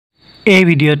এই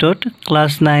ভিডিঅ'টোত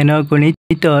ক্লাস 9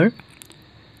 গণিতৰ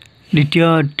দ্বিতীয়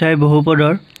অধ্যায়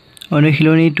বহুপদৰ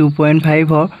অনুশীলনী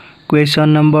 2.5 কুৱেশ্যন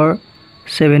নম্বৰ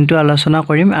 7 টো আলোচনা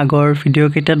কৰিম। আগৰ ভিডিঅ'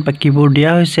 কেইটাত বাকিবোৰ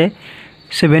দিয়া হৈছে।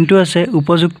 7 টো আছে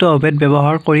উপযুক্ত অভেদ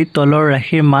ব্যৱহাৰ কৰি তলৰ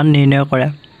ৰাশিৰ মান নিৰ্ণয় কৰা।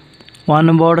 1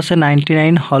 নম্বৰত আছে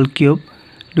 99 হোল কিউব,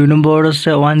 2 নম্বৰত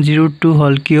আছে 102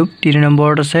 হোল কিউব, 3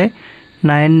 নম্বৰত আছে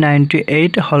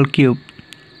 998 হোল কিউব।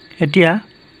 এতিয়া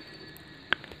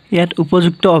ইয়াত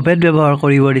উপযুক্ত অভেদ ব্যৱহাৰ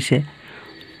কৰিব দিছে,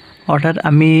 অৰ্থাৎ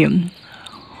আমি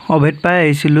অভেদ পাই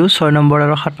আহিছিলোঁ 6 নম্বৰ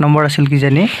আৰু 7 নম্বৰ আছিল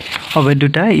কিজানি অভেদ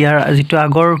দুটা। ইয়াৰ যেটো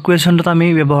আগৰ কুৱেশ্যনটোত আমি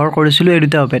ব্যৱহাৰ কৰিছিলোঁ এই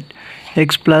দুটা অভেদ x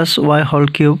 + y whole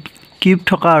cube cube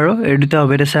থকা আৰু এই দুটা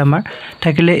অভেদ আছে আমাৰ।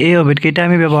 থাকিলে এই অভেদ কেইটা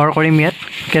আমি ব্যৱহাৰ কৰিম। ইয়াত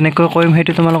কেনেকৈ কৰিম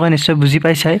সেইটো তোমালোকে নিশ্চয় বুজি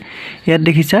পাইছাই। ইয়াত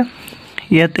দেখিছা,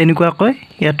 ইয়াত এনেকুৱাকৈ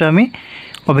ইয়াতো আমি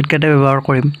অভেদ কেইটা ব্যৱহাৰ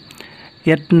কৰিম।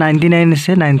 ইয়াত 99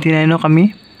 আছে, 99ক আমি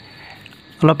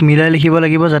অলপ মিলাই লিখিব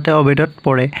লাগিব যাতে অভেদত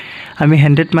পৰে। আমি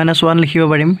 100 - 1 লিখিব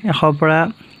পাৰিম, 100 পৰা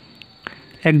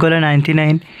 1 গলে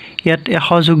 99। ইয়াত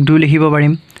 100 যোগ 2 লিখিব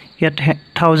পাৰিম, ইয়াত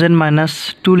 1000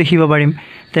 - 2 লিখিব পাৰিম।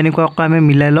 তেনেকুৱাকৈ আমি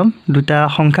মিলাই লম দুটা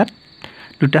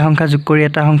সংখ্যা যোগ কৰি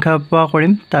এটা সংখ্যা পোৱা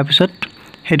কৰিম। তাৰ পিছত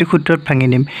হেতু সূত্ৰত ভাঙি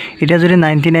দিম। এতিয়া যদি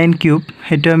 99 কিউব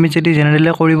হেতু আমি যদি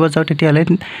জেনাৰেলি কৰিব যাও তেতিয়ালে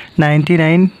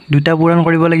 99 দুটা পূৰণ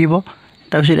কৰিব লাগিব।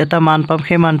 তাৰ পিছত এটা মান পাম,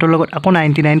 সেই মানটোৰ লগত আকৌ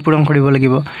 99 পূৰণ কৰিব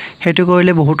লাগিব। হেতু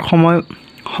কৰিলে বহুত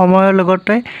সময়ৰ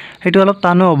লগতে হেতু অলপ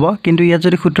টানো হ'ব, কিন্তু ইয়াত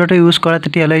যদি সূত্ৰটো ইউজ কৰা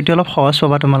তেতিয়ালে এটো অলপ সহজ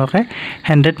পাবা তোমালোকে।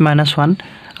 100 - 1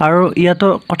 আৰু ইয়াতো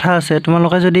কথা আছে,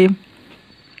 তোমালোকে যদি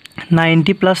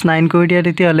 90 + 9 কৰি দিয়া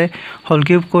তেতিয়ালে হোল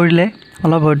কিউব কৰিলে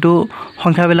অলপ হয়তো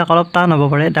সংখ্যাবিলাক অলপ টান হ'ব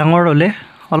পাৰে, ডাঙৰ হ'লে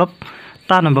অলপ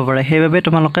টান হ'ব পাৰে। সেইবাবে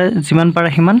তোমালোকে যিমান পাৰা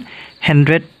সিমান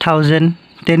 100, 1000,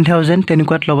 10000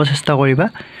 তেনেকুৱাত ল'ব চেষ্টা কৰিবা।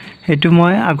 হেতু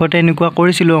মই আগতে এনেকুৱা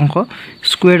কৰিছিলোঁ, অংক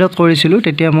স্কুৱেৰত কৰিছিলোঁ,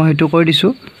 তেতিয়া মই হেতু কৈ দিছো।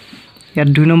 ইয়াত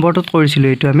 2 নম্বৰটোত কৰিছিলোঁ,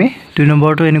 এটো আমি 2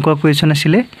 নম্বৰটো এনেকুৱা কুৱেশ্যন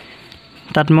আছিলে,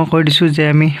 তাত মই কৈ দিছো যে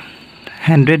আমি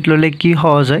 100 ললে কি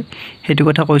সহজ হয় হেতু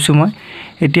কথা কৈছো মই।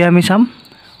 এতিয়া আমি চাম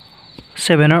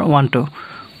 7 ৰ 1 টো।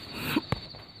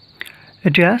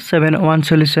 এতিয়া 7 1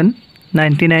 সলিউশন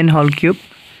 99 হোল কিউব,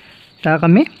 তাক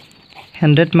আমি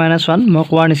 100 - 1 মই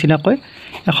কোৱাৰ নিচিনাকৈ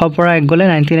 100 পৰা 1 গলে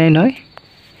 99 হয়।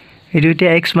 এটো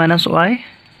এতিয়া x - y,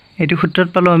 এটো সূত্ৰত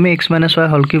পালো আমি x - y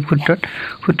হোল কিউব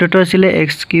সূত্ৰটো আছিল x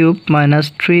cube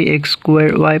 - 3x square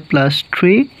y +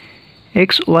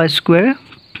 3xy square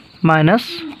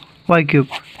 - y cube.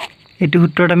 এটো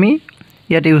সূত্ৰত আমি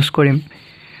ইয়াত ইউজ কৰিম।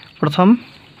 প্ৰথম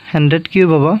 100 কিউব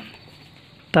হ'ব,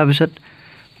 তাৰ পিছত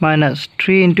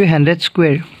 -3 * 100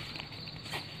 স্কয়াৰ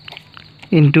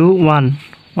ইনটু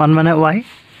 1 মানে y,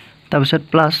 তাৰ পিছত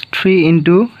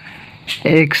 +3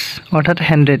 * x অৰ্থাৎ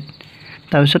 100,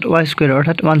 তাৰ পিছত y স্কয়াৰ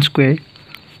অৰ্থাৎ 1 স্কয়াৰ,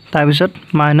 তাৰ পিছত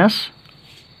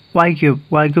 -y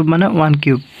কিউব মানে 1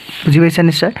 কিউব। বুজি পাইছা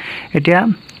নিশ্চয়। এতিয়া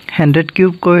 100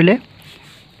 কিউব কৰিলে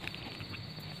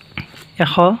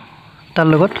 100 তাৰ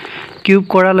লগত কিউব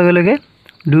কৰাৰ লগে লগে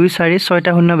 2 4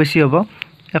 6টা শূন্য বেছি হ'ব,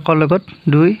 1 লগত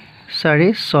 2 4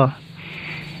 6।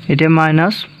 এতিয়া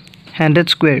 -100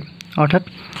 স্কয়াৰ অৰ্থাৎ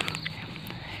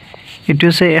এটো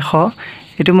আছে 100।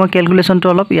 এটো মই ক্যালকুলেশনটো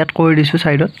অলপ ইয়াত কৰি দিছো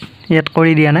সাইডত, ইয়াত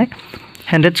কৰি দিয়া নাই।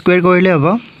 100 স্কয়াৰ কৰিলে হ'ব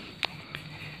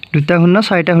 2টা শূন্য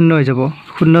 4টা শূন্য হৈ যাব,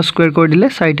 শূন্য স্কয়াৰ কৰি দিলে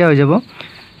 4টা হৈ যাব।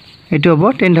 এটো হ'ব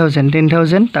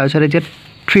 10000 তাৰ পিছত এতিয়া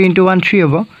 3 * 1 3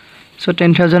 হ'ব। সো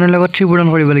 10000 ৰ লগত 3 পূৰণ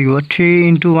কৰিব লাগিব,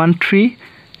 3 * 1 3,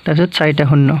 তাৰ পিছত 4টা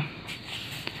শূন্য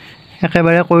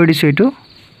একেবাৰে কৰি দিছো। এটো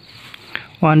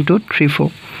 1 2 3 4।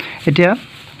 এতিয়া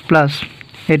প্লাস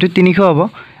এটো 300 হ'ব,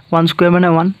 1 স্কয়াৰ মানে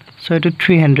 1, সো এটো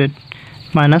 300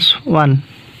 - 1।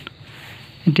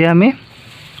 এতিয়া আমি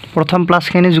প্ৰথম প্লাস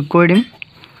খিনি যোগ কৰি দিম,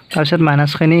 তাৰ পিছত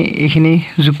মাইনাস খিনি এইখিনি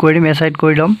যোগ কৰি দিম, এ সাইড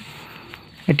কৰি লম।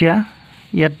 এতিয়া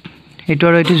ইয়াত এটো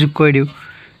আৰু এটো যোগ কৰি দিও,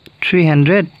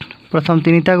 300 প্ৰথম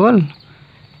তিনিটা গল,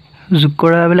 যোগ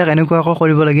কৰাবিলাক এনেকুৱা আকৌ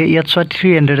কৰিব লাগে। ইয়াত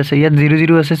 300 আছে, ইয়াত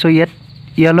 00 আছে, সো ইয়াত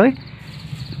ইয়ালৈ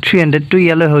 300 টো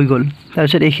ইয়ালৈ হৈ গল। তাৰ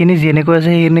পিছত এইখিনি যেনেকৈ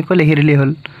আছে সেইখিনিকৈ লিখি দিলে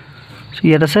হ'ল। সো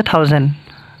ইয়াত আছে 1000,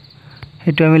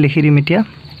 হেতু আমি লিখি দিম। এতিয়া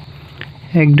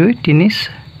 1 2 3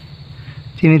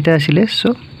 তিনিটা আছিলে, সো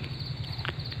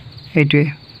এইটোৱে।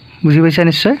 বুজি পাইছা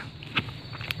নিশ্চয়।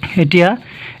 এতিয়া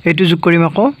এইটো যোগ কৰিম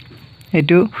আকৌ,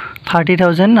 এইটো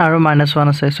 30000 আৰু -1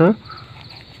 আছে, সো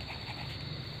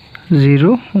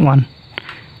 0 1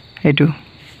 এইটো।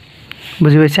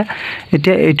 বুজি পাইছা।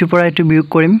 এতিয়া এইটো পৰা এইটো বিয়োগ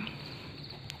কৰিম,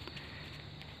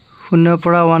 0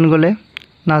 পৰা 1 গলে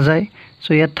না যায়, সো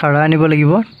ইয়াত 13 আনিব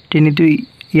লাগিব। 3 টো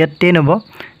ইয়াত 10 হ'ব,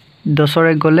 10 ৰ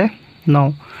 1 গলে 9,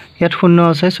 ইয়াত 0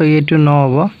 আছে, সো এইটো 9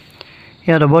 হ'ব।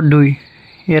 ইয়াত হ'ব 2,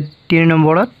 ইয়াত 3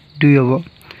 নম্বৰত 2 হ'ব।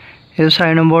 এই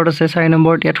 4 নম্বৰত আছে, 4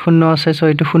 নম্বৰত ইয়াত 0 আছে, সো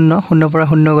এইটো 0 পৰা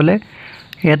 0 গলে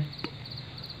ইয়াত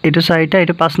এইটো 4টা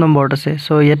এইটো 5 নম্বৰত আছে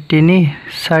সো ইয়াত 3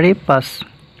 4 5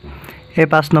 এই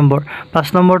 5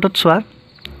 নম্বৰটোত চোৱা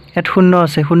ইয়াত 0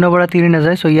 আছে 0 পৰা 3 না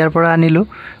যায় সো ইয়াৰ পৰা আনিলো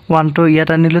 1 টো ইয়াত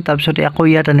আনিলো তাৰ পিছত আকৌ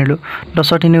ইয়াত আনিলো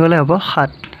 10 3 গলে হ'ব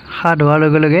 7 7 হোৱাৰ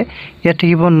লগে লগে ইয়াত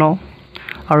থাকিব 9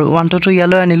 আৰু 1 টো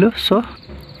ইয়ালৈ আনিলো সো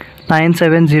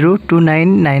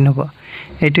 970299 হ'ব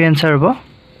এইটো आंसर হ'ব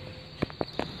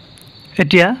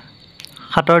এতিয়া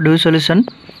 7 ৰ 2 সলিউশন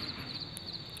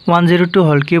 102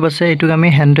 হোল কিউব আছে এটুক আমি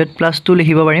 100 + 2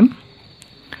 লিখিব পাৰিম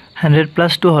 100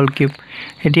 + 2 হোল কিউব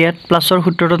এতিয়া প্লাসৰ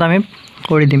সূত্ৰটো আমি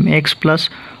কৰি দিম x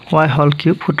 + y হোল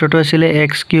কিউব সূত্ৰটো আছিল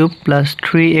x³ +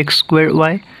 3x²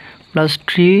 y +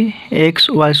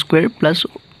 3xy² +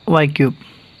 y³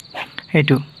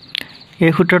 এইটো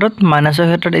এই সূত্ৰটোত মাইনাসৰ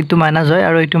ক্ষেত্ৰত এইটো মাইনাস হয়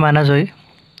আৰু এইটো মাইনাস হয়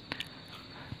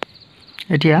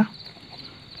এতিয়া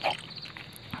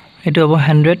এইটো হ'ব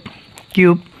 100³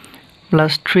 +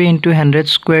 3 * 100² *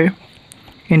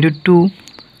 2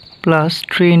 +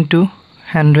 3 *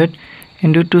 100 * 2²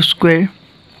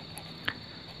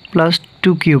 +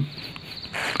 2³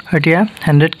 এতিয়া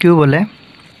 100³ হলে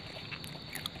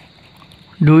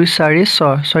 2 4 6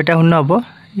 6টা শূন্য হ'ব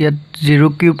ইয়াত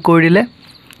 0³ কৰি দিলে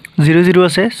 0 0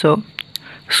 আছে সো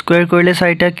স্কয়াৰ কৰিলে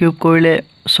 4টা কিউব কৰিলে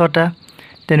 6টা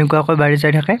তেনেকুৱাকৈ বাঢ়ি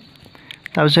যায় থাকে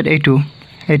তাৰ পিছত এইটো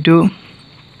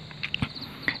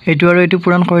আৰু এইটো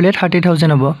পূৰণ কৰিলে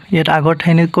 30000 হ'ব ইয়াত আগৰ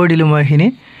ঠাইত কৰি দিলো মই এখিনি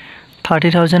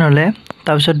 30000 হলে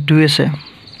তাৰ পিছত 2 আছে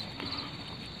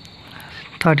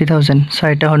 30000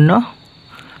 4টা শূন্য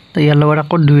তো ইয়াৰ লগত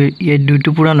আকৌ 2 এই 2 টো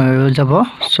পূৰণ হৈ যাব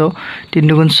সো 3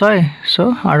 * 6 সো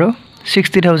আৰু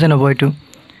 60000 হ'ব এইটো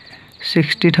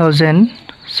 60000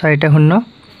 4টা শূন্য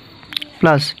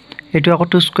প্লাস এটো আকৌ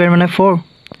 2 স্কয়ার মানে 4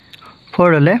 4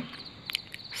 হলে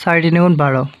 4 3 *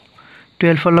 12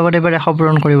 12 ৰ লগত এবাৰ 100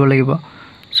 পূৰণ কৰিব লাগিব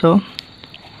সো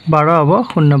 12 হ'ব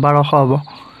 0 1200 হ'ব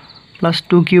প্লাস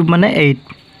 2³ মানে 8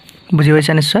 বুজি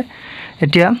পাইছা নিশ্চয়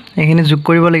এতিয়া এখিনি যোগ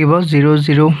কৰিব লাগিব 0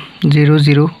 0 0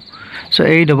 0 সো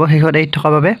 8 হ'ব হেকত 8 থকা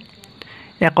বাবে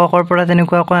এককৰ পৰা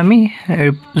তেনেকুৱা আকৌ আমি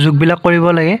যোগ বিলাক কৰিব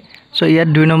লাগে সো ইয়াত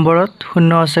 2 নম্বৰত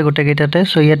 0 আছে গোটে কেইটাতে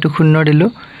সো ইয়াত 0 দিলো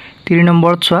 3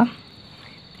 নম্বৰত চোৱা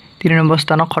 3 নম্বৰ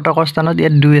স্থানত খটকৰ স্থানত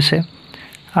ইয়াত 2 আছে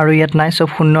আৰু ইয়াত নাই সব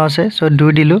 0 আছে সো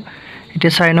 2 দিলো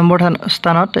এতিয়া 4 নম্বৰ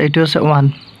স্থানত এইটো আছে 1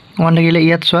 1 থাকিলে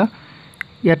ইয়াত চোৱা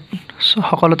ইয়াত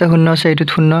সকলোতে 0 আছে এইটোত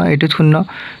 0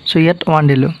 সো ইয়াত 1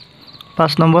 দিলো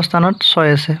 5 নম্বৰ স্থানত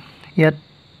 6 আছে ইয়াত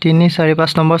 3 4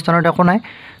 5 নম্বৰ স্থানত একো নাই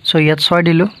সো ইয়াত 6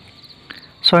 দিলো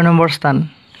 6 নম্বৰ স্থান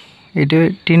এইটো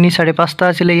 3 4 5টা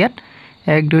আছিল ইয়াত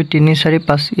 1 2 3 4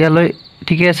 5 ইয়ালৈ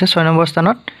ঠিকই আছে 6 নম্বৰ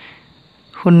স্থানত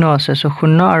 0 আছে সো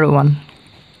 0 আৰু 1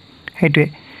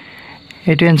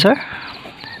 এইটো आंसर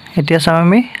এতিয়া চাম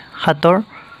আমি 7 ৰ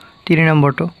 3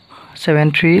 নম্বৰটো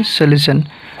 73 সলিউশন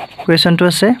কোৱেশ্চনটো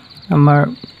আছে আমাৰ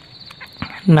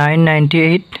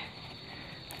 998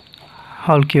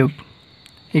 হোল কিউব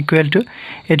ইকুৱেল টু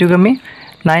এটুক আমি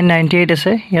 998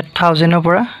 আছে ইয়াত 1000 ৰ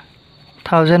পৰা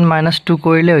 1000 - 2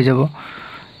 কৰিলে হৈ যাব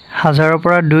 1000 ৰ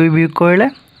পৰা 2 বিয়োগ কৰিলে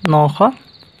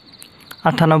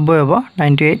 998 হ'ব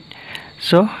 98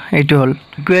 সো এইটো হল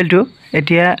ইকুৱেল টু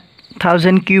এতিয়া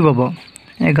 1000 কিউব হ'ব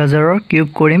 1000 ৰ কিউব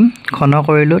কৰিম ঘন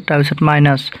কৰিলো তাৰ পিছত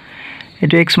মাইনাস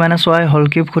এটো x - y হোল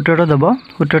কিউব সূত্ৰটো হ'ব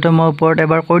সূত্ৰটো মই ওপৰত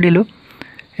এবাৰ কৈ দিলো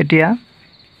এতিয়া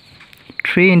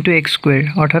 3 * x²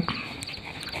 অৰ্থাৎ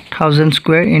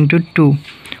 1000² * 2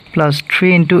 plus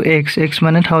 3 * x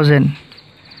মানে 1000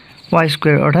 y²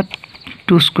 অৰ্থাৎ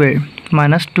 2²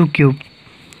 minus 2³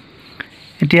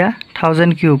 এতিয়া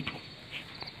 1000 কিউব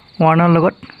 1 ৰ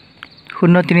লগত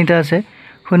 0 3টা আছে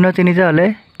 0 3টা হলে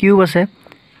কিউব আছে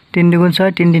 3 * 6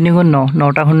 3 3 * 9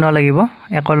 9টা 0 লাগিব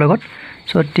একৰ লগত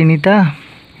সো 3টা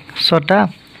 6টা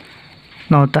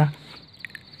 9টা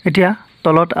এতিয়া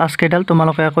তলত আস্কেডাল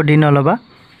তোমালোকে আকৌ দিন লবা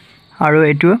আৰু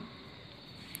এটো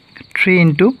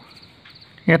 3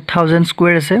 ইয়াত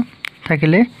 1000² আছে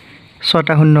থাকিলে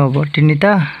 6টা 0 হ'ব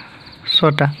 3টা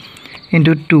 6টা *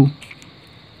 2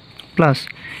 প্লাস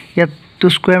ইয়াত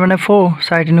 2² মানে 4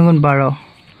 4 3 *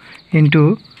 12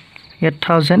 ইয়াত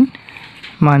 1000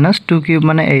 minus 2³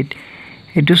 মানে 8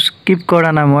 এটো স্কিপ কৰা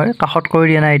না মই কাখত কৰি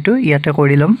দিয়া না এটো ইয়াতে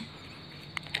কৰি লম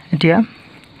এতিয়া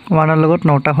 1 ৰ লগত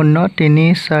 9টা 0 3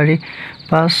 4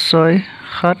 5 6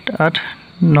 7 8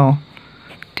 9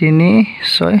 3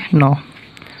 6 9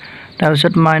 তাৰ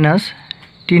পিছত মাইনাস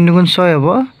 3 * 6 হ'ব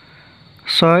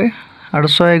 6 আৰু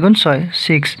 6 * 6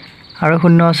 6 আৰু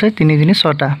 0 আছে 3 3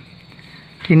 6টা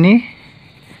 3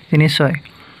 3 6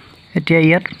 এতিয়া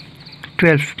ইয়াত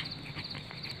 12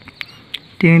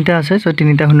 3টা আছে সো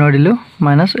 3টা 0 দিলো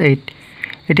 -8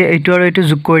 এতিয়া এইটো আৰু এইটো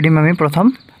যোগ কৰি দিম আমি প্ৰথম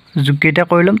যোগ কেইটা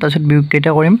কৰিলম তাৰপিছত বিয়োগ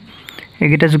কেইটা কৰিম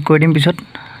এইকেইটা যোগ কৰি দিম পিছত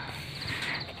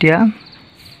এতিয়া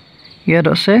ইয়াত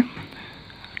আছে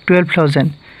 12000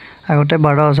 আগতে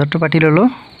 12000 টো পাতি ললো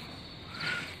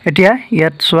এতিয়া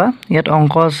ইয়াত চোৱা ইয়াত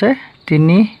অংক আছে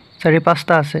 3 4 5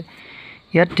 টা আছে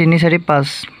ইয়াত 3 4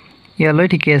 5 ইয়ালৈ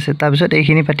ঠিকে আছে তাৰ পিছত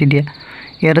এইখিনি পাতি দিয়া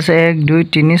ইয়াত আছে 1 2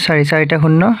 3 4 4টা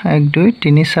শূন্য 1 2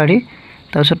 3 4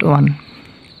 তাৰ পিছত 1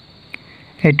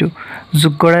 এইটো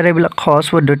যোগ কৰাৰ এইবিলাক সহজ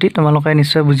পদ্ধতি তোমালোকে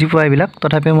নিশ্চয় বুজি পোৱা এইবিলাক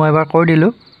তথাপি মই এবাৰ কৈ দিলো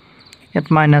ইয়াত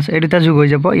মাইনাস এই দুটা যোগ হৈ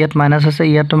যাব ইয়াত মাইনাস আছে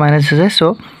ইয়াতটো মাইনাস আছে সো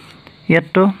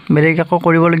ইয়াতটো বেলেগ একো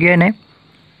কৰিব লগিয়া নাই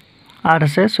 8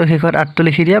 আছে সো হেকত 8 টো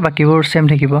লিখি দিয়া বাকিবোৰ সেম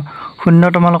থাকিব শূন্য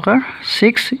তোমালোকৰ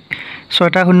 6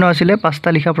 6টা শূন্য আছিল 5টা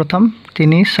লিখা প্ৰথম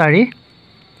 3 4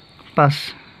 5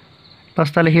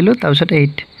 5টা লিখিলো তাৰ পিছত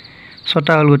 8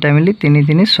 6টা হল গোটাই মিলি 3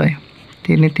 3 6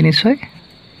 3 3 6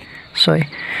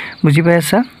 6 বুজি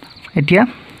পাইছা এতিয়া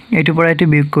এইটো পৰা এইটো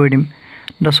বিয়োগ কৰি দিম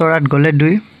 10 ৰ 8 গলে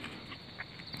 2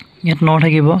 ইয়াত 9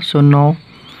 থাকিব সো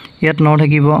 9 ইয়াত 9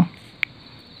 থাকিব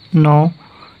 9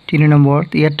 3 নম্বৰত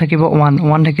ইয়াত থাকিব 1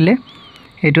 1 থাকিলে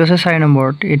এটো আছে 4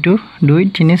 নম্বৰত এটো 2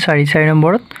 3 4 4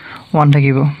 নম্বৰত 1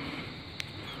 থাকিব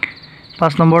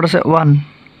 5 নম্বৰত আছে 1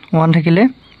 1 থাকিলে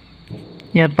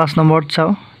ইয়াত 5 নম্বৰত চাও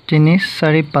 3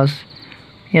 4 5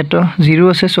 ইয়াত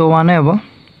 0 আছে সো 1 হ'ব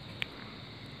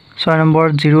 6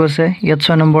 নম্বৰত 0 আছে ইয়াত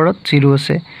 6 নম্বৰত 0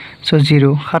 আছে সো 0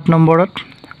 7 নম্বৰত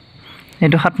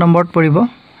এটো 7 নম্বৰত পৰিব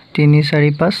 3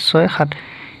 4 5 6 7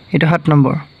 এটো 7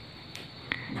 নম্বৰ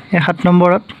এই 7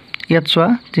 নম্বৰত ইয়াত চোৱা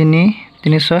 3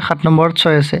 3 6 7 নম্বৰত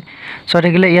 6 আছে 6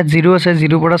 থাকিলে ইয়াত 0 আছে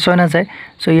 0 পৰা 6 না যায়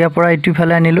সো ইয়া পৰা ইটো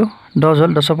ফালে আনিলো 10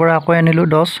 হল 10 পৰা আকৌ আনিলো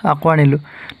 10 আকৌ আনিলো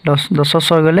 10 10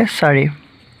 6 গলে 4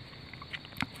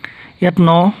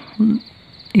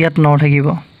 ইয়াত 9 থাকিব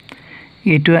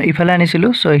এটো ইফালে আনিছিলো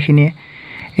সো এখিনি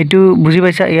এটো বুজি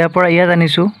পাইছা ইয়া পৰা ইয়াত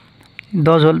আনিছো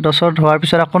 10 হল 10 হোৱাৰ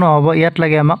পিছত আকৌ নহব ইয়াত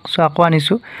লাগে আমাক সো আকৌ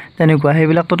আনিছো তেনেকুৱা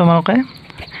হেবিলাক তো তোমালোকে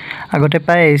আগতে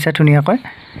পাই আহিছা ধুনিয়াকৈ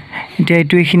এতিয়া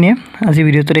এইটো এখিনি আজি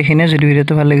ভিডিওটো দেখিনে যদি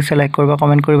ভিডিওটো ভাল লাগিছে লাইক কৰিবা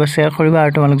কমেন্ট কৰিবা শেয়াৰ কৰিবা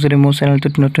আৰু তোমালোক যদি মোৰ চেনেলটো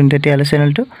নতুন তেতিয়ালে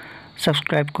চেনেলটো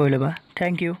সাবস্ক্ৰাইব কৰি লবা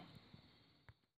থ্যাংক ইউ